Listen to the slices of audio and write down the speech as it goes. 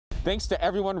Thanks to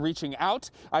everyone reaching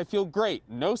out, I feel great.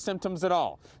 No symptoms at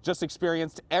all. Just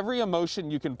experienced every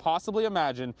emotion you can possibly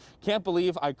imagine. Can't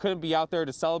believe I couldn't be out there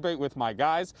to celebrate with my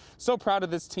guys. So proud of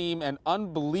this team and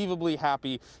unbelievably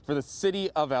happy for the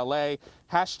city of LA.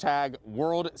 Hashtag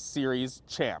World Series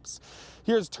champs.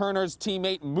 Here's Turner's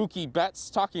teammate Mookie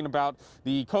Betts talking about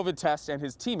the COVID test and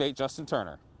his teammate Justin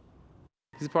Turner.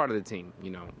 He's part of the team,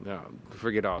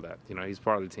 forget all that. He's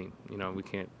part of the team.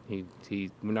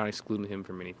 We're not excluding him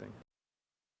from anything.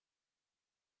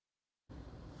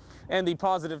 And the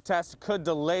positive test could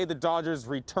delay the Dodgers'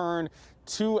 return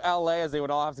to LA, as they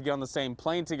would all have to get on the same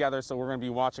plane together, so we're going to be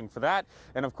watching for that.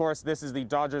 And of course, this is the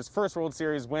Dodgers' first World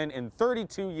Series win in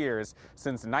 32 years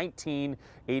since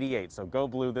 1988. So go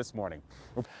blue this morning.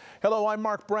 Hello, I'm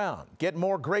Mark Brown. Get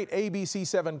more great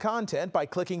ABC7 content by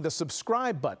clicking the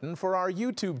subscribe button for our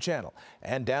YouTube channel.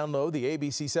 And download the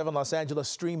ABC7 Los Angeles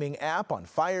streaming app on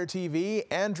Fire TV,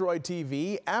 Android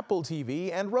TV, Apple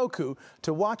TV, and Roku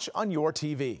to watch on your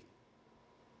TV.